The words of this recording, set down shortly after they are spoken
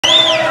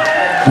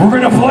We're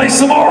gonna play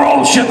some more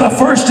old shit, but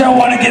first I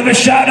want to give a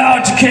shout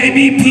out to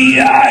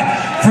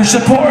KBPI for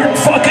supporting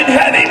fucking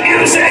heavy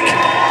music.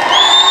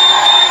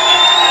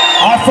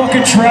 I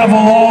fucking travel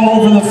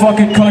all over the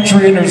fucking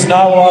country and there's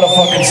not a lot of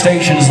fucking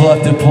stations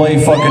left that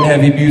play fucking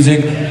heavy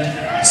music.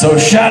 So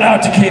shout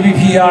out to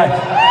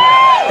KBPI.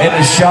 And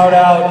a shout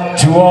out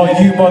to all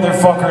you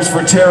motherfuckers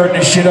for tearing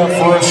this shit up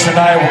for us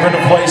tonight. We're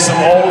gonna play some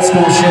old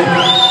school shit.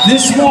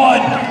 This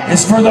one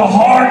is for the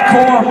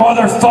hardcore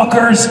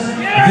motherfuckers.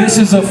 This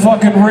is a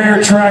fucking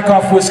rare track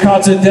off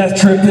Wisconsin Death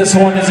Trip. This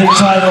one is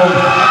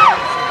entitled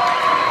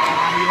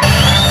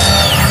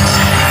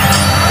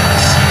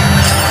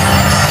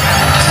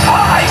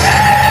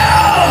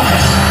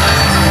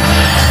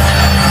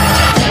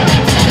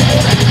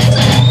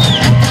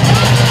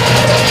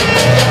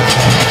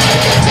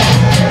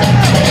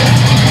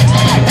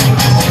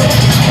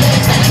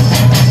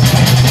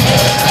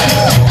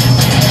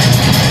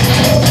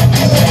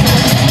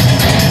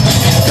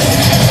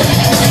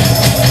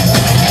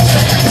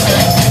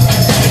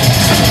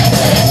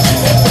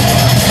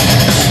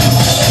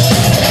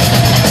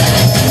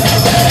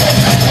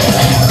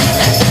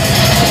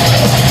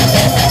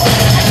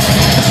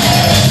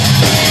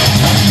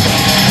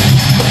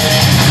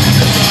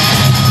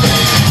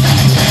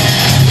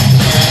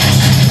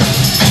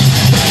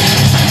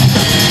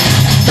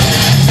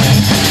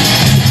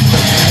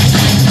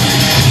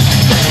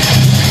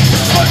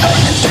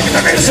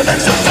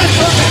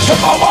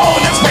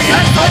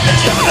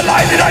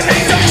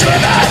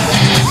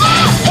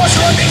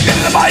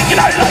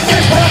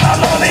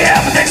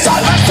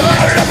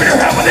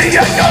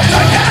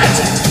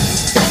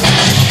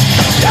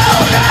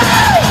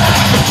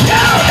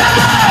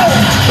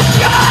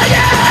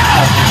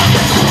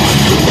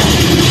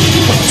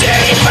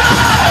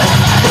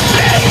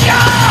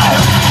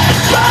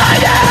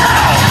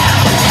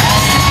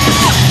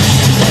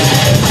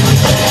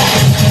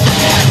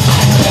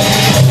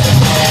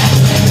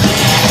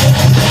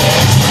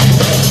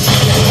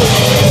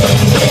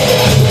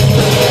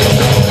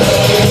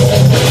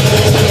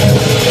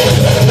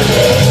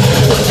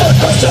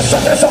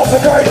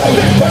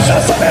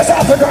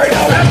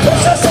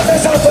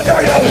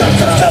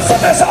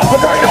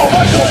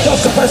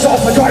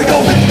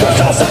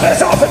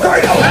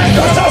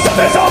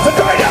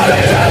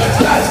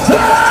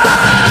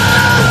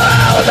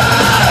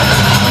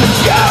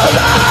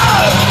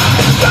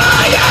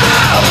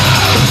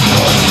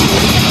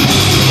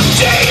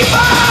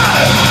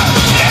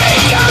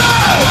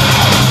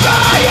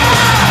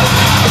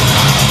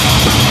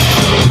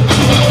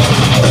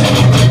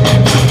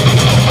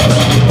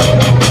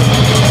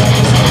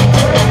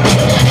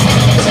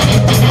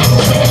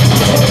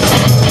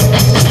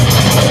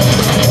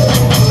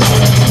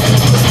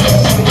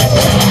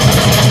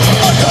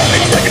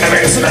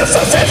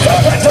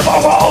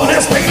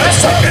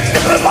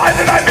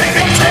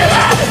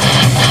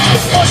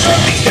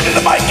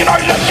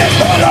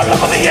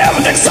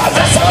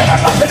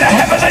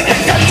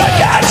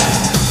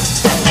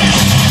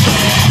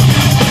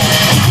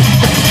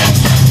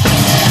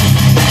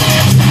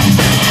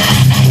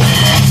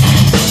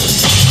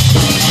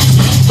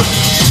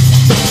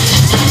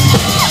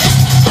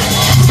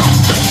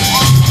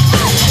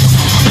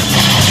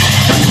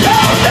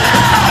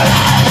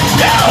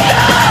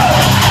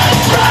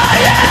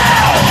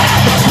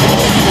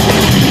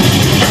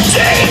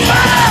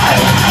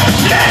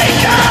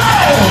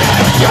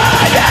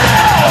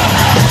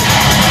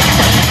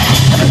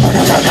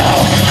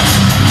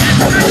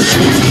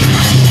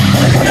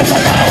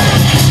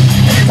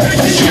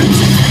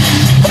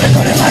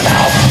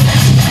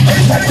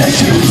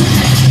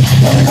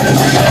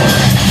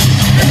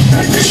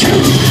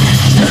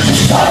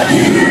Inside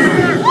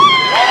you.